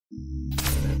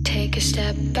Take a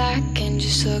step back and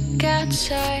just look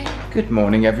outside. Good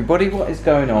morning everybody, what is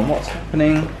going on? What's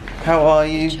happening? How are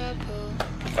you?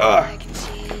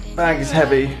 Bag is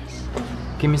heavy.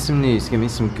 Give me some news, give me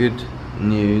some good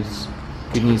news.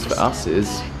 Good news for us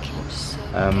is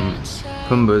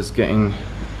Pumba's getting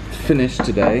finished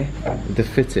today with the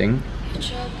fitting,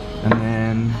 and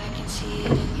then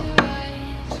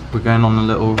we're going on a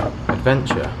little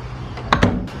adventure.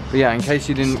 But yeah, in case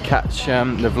you didn't catch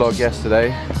the vlog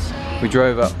yesterday, we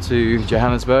drove up to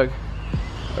Johannesburg,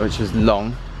 which was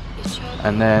long,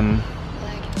 and then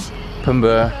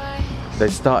Pumba, they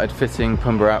started fitting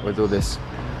Pumba out with all this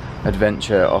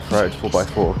adventure off-road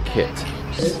 4x4 kit.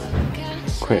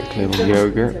 Quick little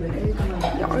yogurt,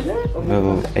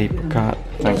 little apricot,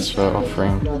 thanks for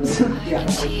offering.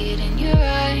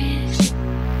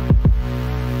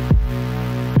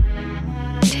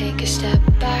 Take a step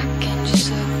back and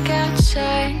just look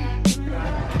outside.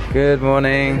 Good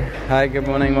morning. Hi, good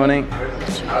morning, morning.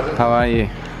 How are you?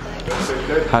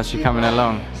 How's she coming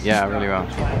along? Yeah, really well.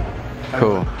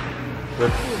 Cool.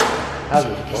 How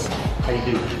you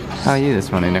doing? How are you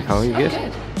this morning, Nicole? You good?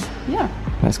 Good. Yeah.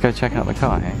 Let's go check out the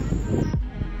car, hey?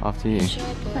 After you.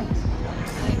 Thanks.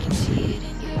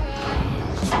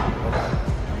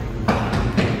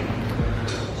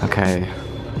 Okay.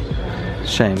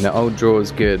 Shame, the old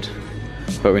drawer's good,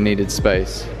 but we needed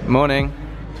space. Morning.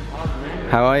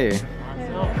 How are you?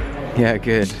 Yeah,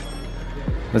 good.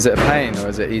 Was it a pain or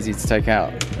is it easy to take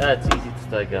out? It's easy to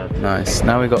take out. Nice.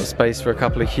 Now we've got space for a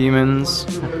couple of humans.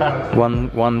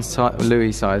 one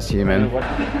Louis-sized human.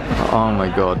 Oh my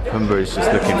god, Pumba is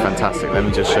just looking fantastic. Let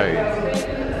me just show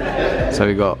you. So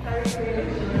we got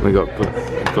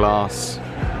glass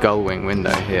gull wing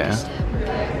window here.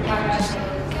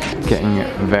 Getting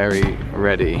very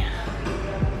ready.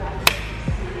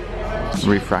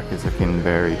 Roof rack is looking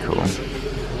very cool.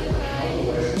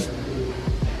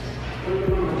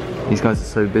 These guys are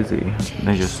so busy.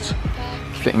 They're just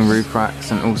fitting roof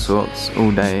racks and all sorts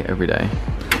all day, every day.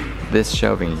 This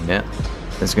shelving unit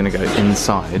is going to go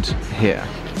inside here,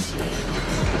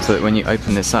 so that when you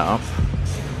open this up,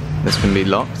 this can be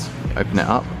locked. You open it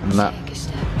up, and that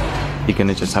you're going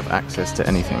to just have access to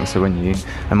anything. So when you,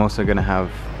 I'm also going to have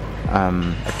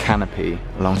a canopy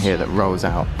along here that rolls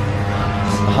out.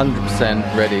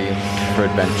 100% ready for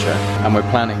adventure, and we're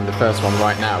planning the first one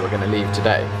right now. We're going to leave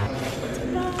today.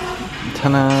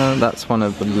 Ta-da! That's one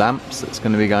of the lamps that's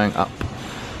going to be going up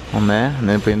on there, and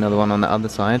there'll be another one on the other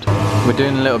side. We're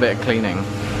doing a little bit of cleaning.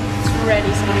 It's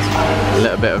ready, so A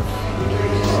little bit of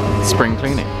spring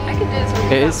cleaning. I could do this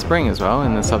with It is spring as well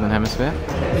in the southern hemisphere.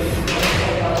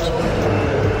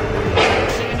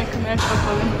 in a commercial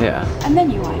phone. Yeah. And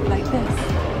then you wipe like this.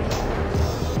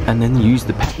 And then use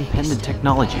the patent-pending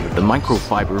technology of the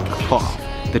microfiber cloth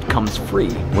that comes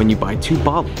free when you buy 2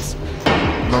 bottles.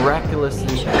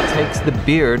 Miraculously takes the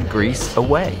beard grease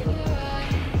away.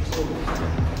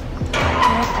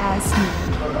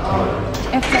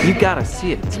 You gotta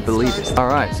see it to believe it.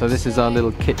 Alright, so this is our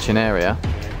little kitchen area.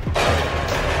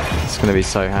 It's gonna be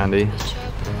so handy.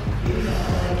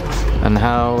 And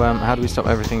how do we stop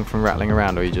everything from rattling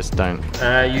around, or you just don't?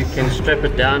 You can strap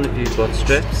it down if you've got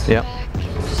strips. Yep.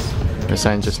 We were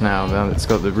saying just now that it's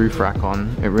got the roof rack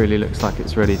on, it really looks like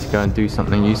it's ready to go and do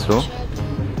something useful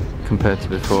compared to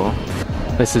before.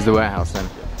 This is the warehouse then.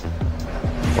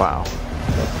 Wow.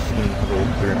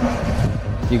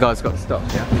 You guys got stock,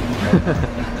 yeah?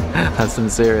 That's some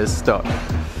serious stock.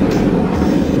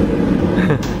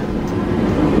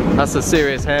 That's a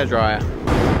serious hairdryer.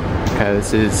 Okay,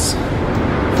 this is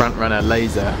Front Runner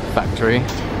Laser Factory.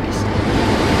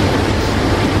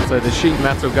 So the sheet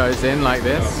metal goes in like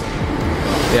this.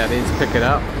 Yeah, they need to pick it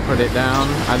up, put it down,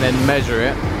 and then measure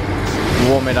it,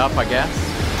 warm it up, I guess.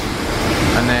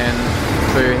 And then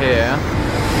through here,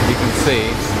 you can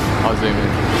see, I'll zoom in.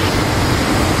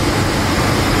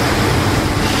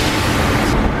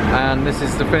 And this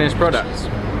is the finished product.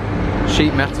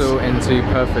 Sheet metal into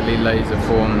perfectly laser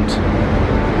formed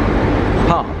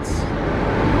parts.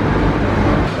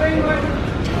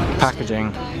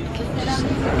 Packaging.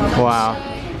 Wow,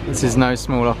 this is no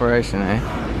small operation, eh?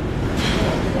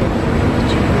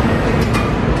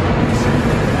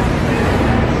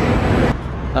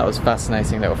 That was a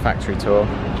fascinating little factory tour,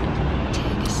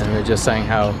 and we were just saying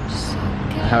how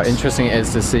interesting it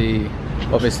is to see.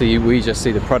 Obviously we just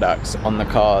see the products on the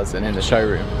cars and in the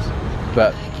showrooms,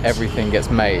 but everything gets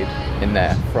made in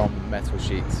there from metal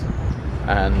sheets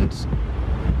and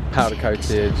powder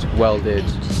coated, welded,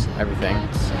 everything.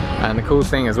 And the cool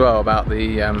thing as well about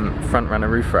the front runner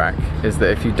roof rack is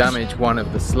that if you damage one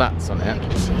of the slats on it,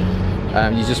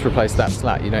 you just replace that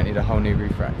slat. You don't need a whole new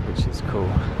roof rack, which is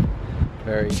cool.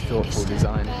 Very thoughtful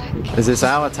design. Is this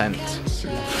our tent?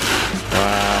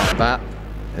 Wow, that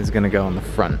is gonna go on the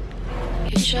front.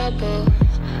 Your trouble,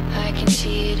 I can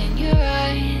see it in your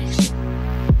eyes.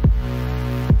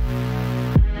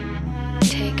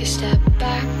 Take a step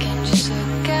back and just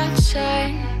look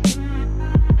outside.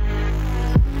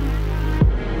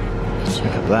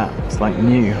 Look at that, it's like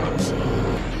new.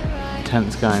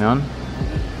 Tent's going on.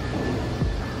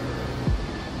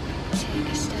 Take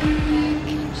a step back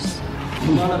and just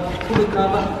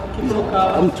look.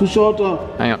 I'm too short.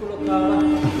 Hang on.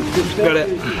 Got it.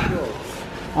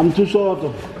 I'm too short.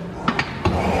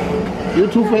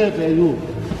 You're too fat, you.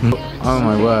 Oh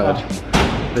my word.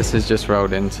 This has just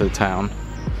rolled into town.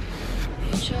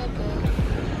 Your trouble,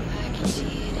 I can see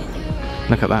it in your eyes.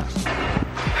 Look at that.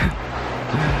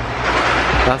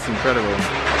 That's incredible.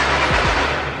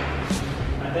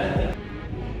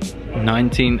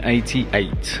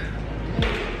 1988.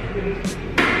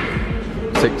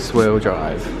 6-wheel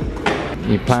drive.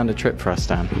 You planned a trip for us,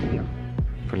 Dan.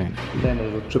 Brilliant. Then a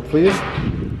little trip for you.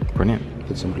 Brilliant.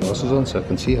 Put some glasses on so I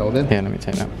can see. Hold in. Here, let me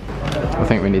take that. I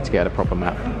think we need to get a proper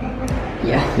map.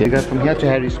 Yeah. You go from here to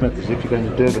Harry Smith as if you're going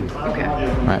to Durban. Okay.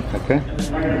 Right. Okay.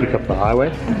 Pick up the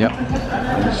highway. Yep.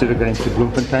 And instead of going to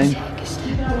Bloemfontein,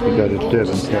 you go to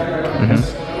Durban.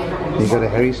 You go to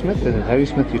Harry Smith, and at Harry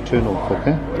Smith you turn off.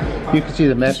 Okay. You can see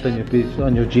the map on your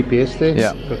GPS there.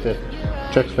 Yeah. You've got that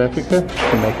Tracks for Africa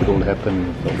to make it all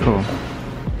happen. Cool.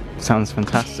 Sounds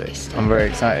fantastic. I'm very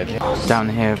excited. Down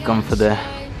here I've gone for the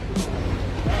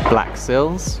black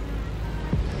sills.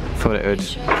 Thought it would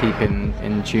keep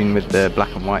in tune with the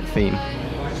black and white theme.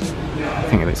 I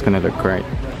think it's going to look great.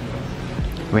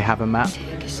 We have a map.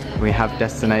 We have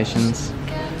destinations.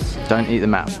 Don't eat the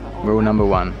map. Rule number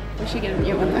 1. We should get a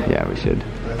new one though. Yeah, we should.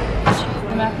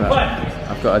 The map.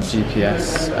 I've got a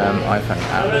GPS iPhone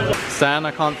app. Stan,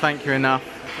 I can't thank you enough.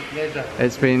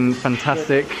 It's been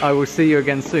fantastic. I will see you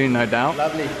again soon, no doubt.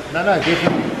 Lovely. No,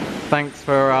 definitely. Thanks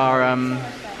for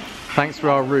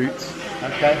our route.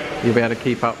 Okay. You'll be able to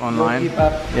keep up online. Keep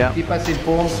up. Yeah. Keep us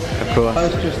informed. Of course.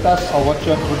 Post your stuff. I'll watch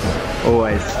your inputs.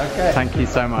 Always. Okay. Thank you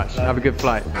so much. Have a good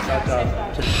flight.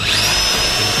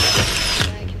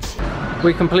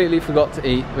 We completely forgot to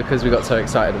eat because we got so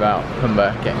excited about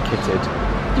Pumba getting kitted.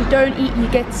 You don't eat, you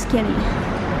get skinny.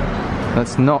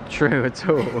 That's not true at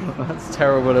all. That's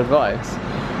terrible advice.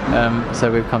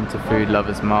 So we've come to Food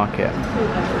Lovers Market.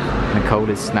 Nicole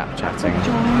is Snapchatting.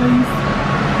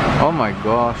 Oh my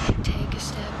gosh.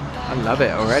 I love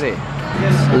it already.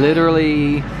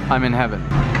 Literally, I'm in heaven.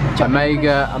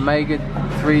 Omega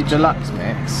 3 Deluxe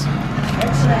mix.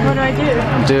 What do I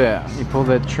do? Do it. You pull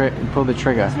the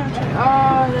trigger.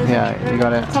 Oh, there's Yeah, you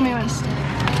got it. Tell me when.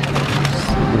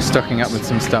 We're stocking up with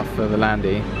some stuff for the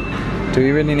landy. Do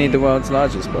we really need the world's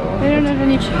largest bowl? They don't have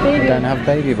any baby. We don't have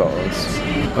baby bowls.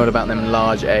 What about them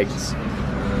large eggs?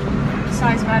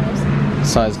 Size matters.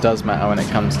 Size does matter when it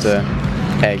comes to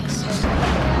eggs.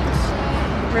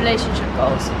 Relationship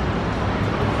goals.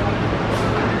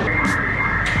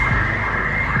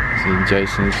 See,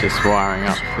 Jason's just wiring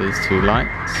up these 2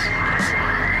 lights.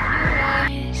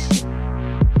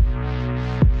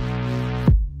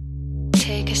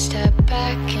 Take a step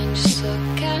back and just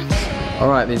look outside.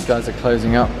 Alright, these guys are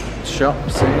closing up shop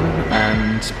soon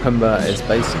and Pumba is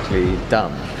basically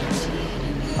done.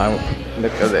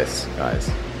 Look at this,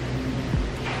 guys.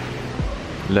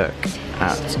 Look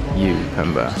at you,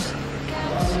 Pumba.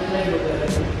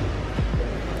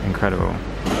 Incredible.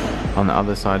 On the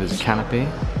other side is a canopy.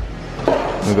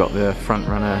 We've got the front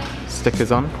runner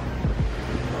stickers on.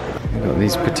 We've got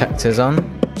these protectors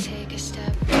on. Take a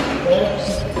step back and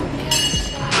just look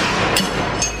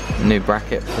outside. New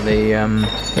bracket for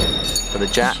the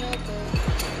jack.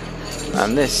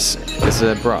 And this is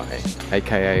a braai,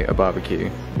 aka a barbecue.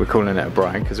 We're calling it a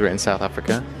braai because we're in South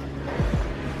Africa.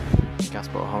 Gas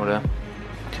bottle holder.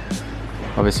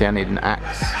 Obviously I need an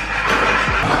axe.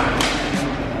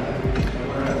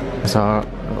 It's our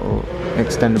little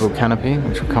extendable canopy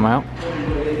which will come out.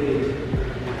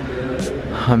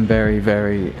 I'm very,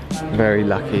 very, very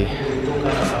lucky.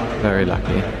 Very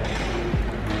lucky.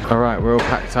 Alright, we're all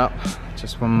packed up.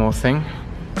 Just one more thing.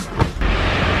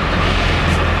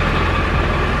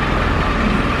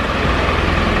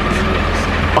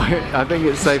 I think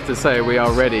it's safe to say we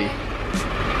are ready.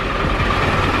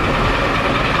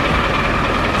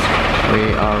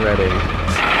 We are ready.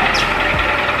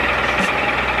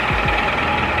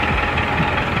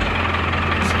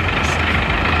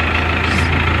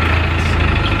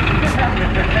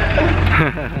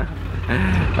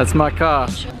 That's my car.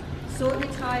 Sort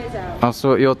your tyres out. I'll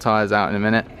sort your tyres out in a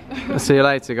minute. See you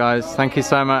later, guys. Thank you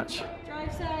so much.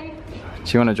 Drive safe.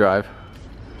 Do you want to drive?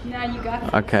 Now you got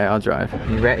it. Okay, I'll drive.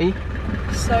 You ready?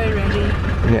 So ready.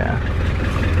 Yeah.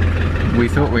 We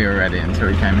thought we were ready until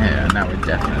we came here, and now we're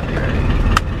definitely ready.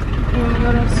 Oh my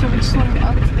god, I'm so much fun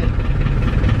about it.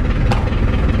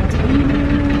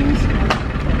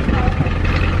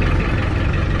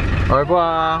 Au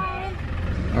revoir.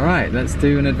 Alright, let's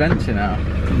do an adventure now.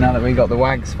 Now that we got the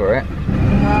wags for it.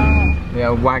 Wow. The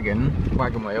old wagon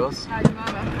wheels. How's your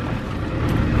mama?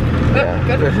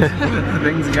 Yeah. Good.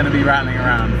 Things are going to be rattling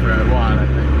around for a while, I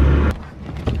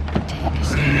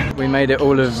think. We made it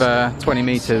all of 20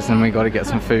 meters and we got to get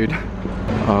some food.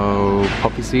 Oh,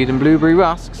 poppy seed and blueberry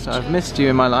rusks. I've missed you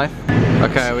in my life.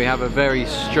 Okay, we have a very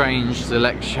strange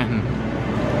selection.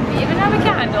 We even have a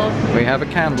candle. We have a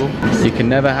candle. You can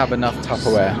never have enough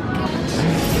Tupperware.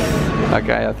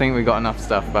 Okay, I think we got enough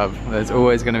stuff, bub. There's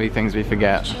always going to be things we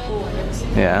forget.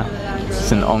 Yeah,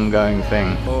 it's an ongoing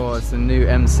thing. Oh, it's a new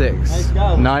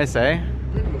M6. Nice, eh?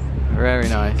 Very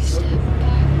nice.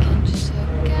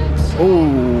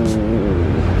 Ooh.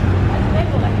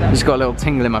 Just got a little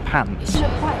tingle in my pants.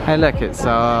 Hey look, it's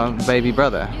our baby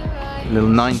brother. Little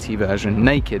 90 version.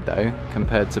 Naked though,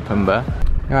 compared to Pumba.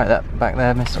 You right that back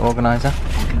there, Mr. Organizer?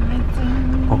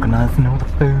 Organising all the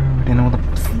food in all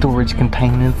the storage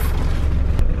containers.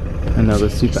 Another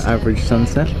super average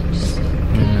sunset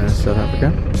in South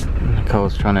Africa.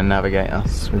 Nicole's trying to navigate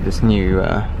us with this new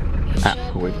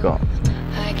app we've got.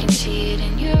 I can see it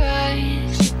in your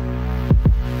eyes.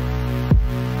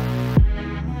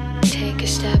 Take a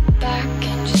step back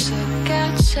and just look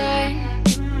outside.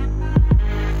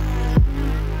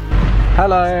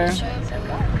 Hello.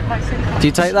 Do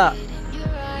you take that?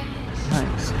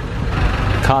 Thanks.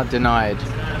 Card denied.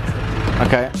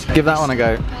 Okay, give that one a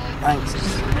go. Thanks.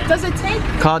 Does it take?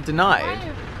 Card denied?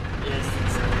 Yes,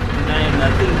 it's 9.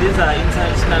 I think these are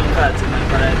international cards in my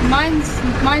parents.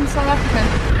 Mine's South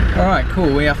African. Alright,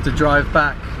 cool. We have to drive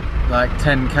back like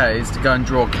 10 k's to go and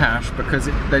draw cash because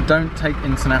they don't take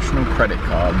international credit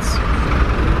cards.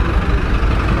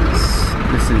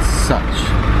 This is such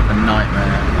a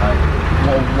nightmare. Like,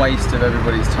 what a waste of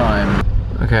everybody's time.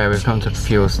 Okay, we've come to a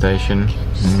fuel station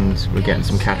and we're getting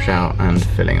some cash out and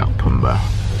filling up Pumba.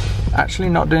 Actually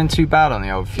not doing too bad on the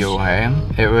old fuel here.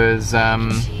 It was, trying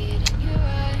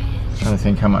to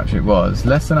think how much it was.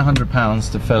 Less than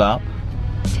 £100 to fill up.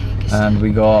 And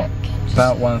we got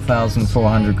about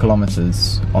 1,400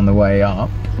 kilometers on the way up.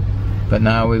 But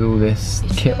now with all this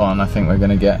kit on, I think we're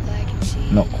gonna get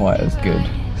not quite as good.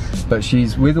 But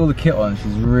she's, with all the kit on,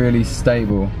 she's really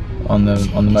stable on the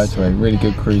motorway. Really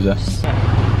good cruiser.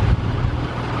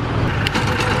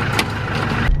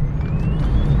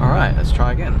 All right, let's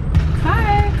try again.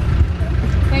 Hi.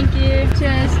 Thank you.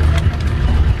 Cheers.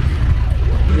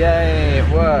 Yay, it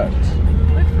worked.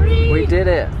 We're free. We did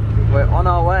it. We're on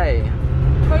our way.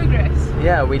 Progress.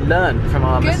 Yeah, we learned from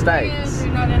our Good mistakes. thing is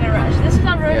we're not in a rush. This is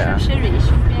our road Yeah. from Surrey. You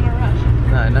shouldn't be in a rush.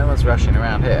 No, no one's rushing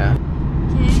around here.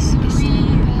 Yes, we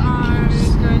are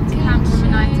going to camp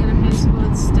overnight at a place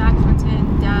called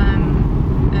Stagfontein Dam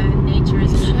Nature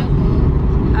Reserve.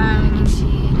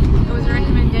 It was a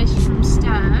recommendation from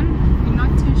Stan. We're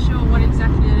not too sure what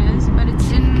exactly it is, but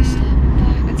it's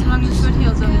along the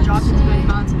foothills of the Drakensberg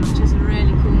Mountain, which is a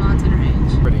really cool mountain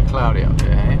range. Pretty cloudy up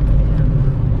here, eh?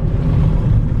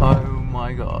 Oh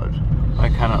my god, I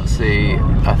cannot see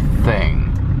a thing.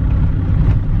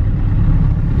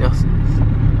 Yes.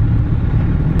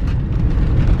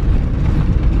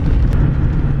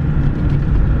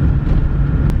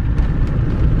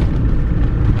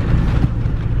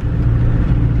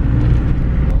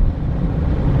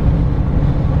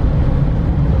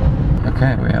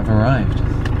 Okay, we have arrived.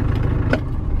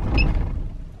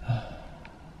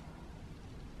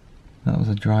 That was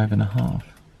a drive and a half.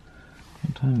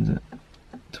 What time is it?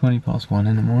 20 past 1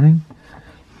 in the morning.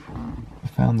 I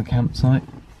found the campsite.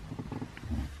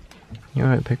 You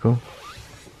alright, Pickle?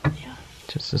 Yeah.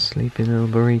 Just a sleepy little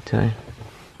burrito.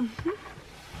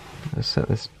 Let's set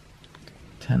this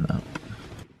tent up.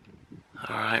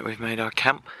 Alright, we've made our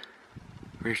camp.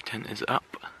 Roof tent is up.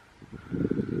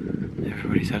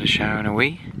 Everybody's had a shower and a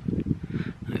wee.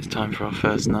 And it's time for our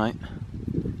first night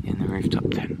in the rooftop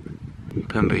tent.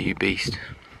 Pumba, you beast.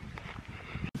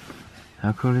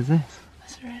 How cool is this?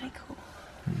 That's really cool.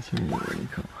 It's really, really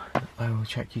cool. I will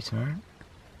check you tomorrow.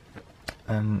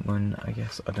 When I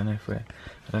guess, I don't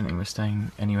think we're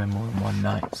staying anywhere more than one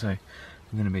night, so we're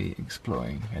going to be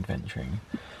exploring, adventuring,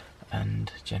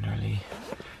 and generally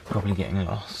probably getting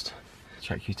lost.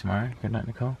 Check you tomorrow. Good night,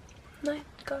 Nicole. Night,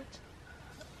 guys.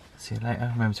 See you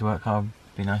later. Remember to work hard,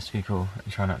 be nice to people,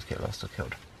 and try not to get lost or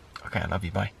killed. Okay, I love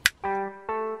you, bye.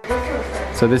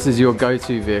 So this is your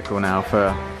go-to vehicle now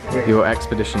for your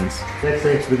expeditions? That's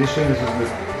the expedition. This is the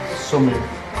so many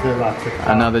do that.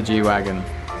 Another G-Wagon.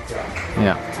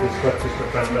 Yeah. It's got just a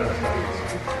front leather.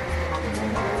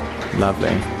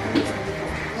 Lovely.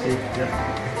 See,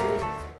 yeah.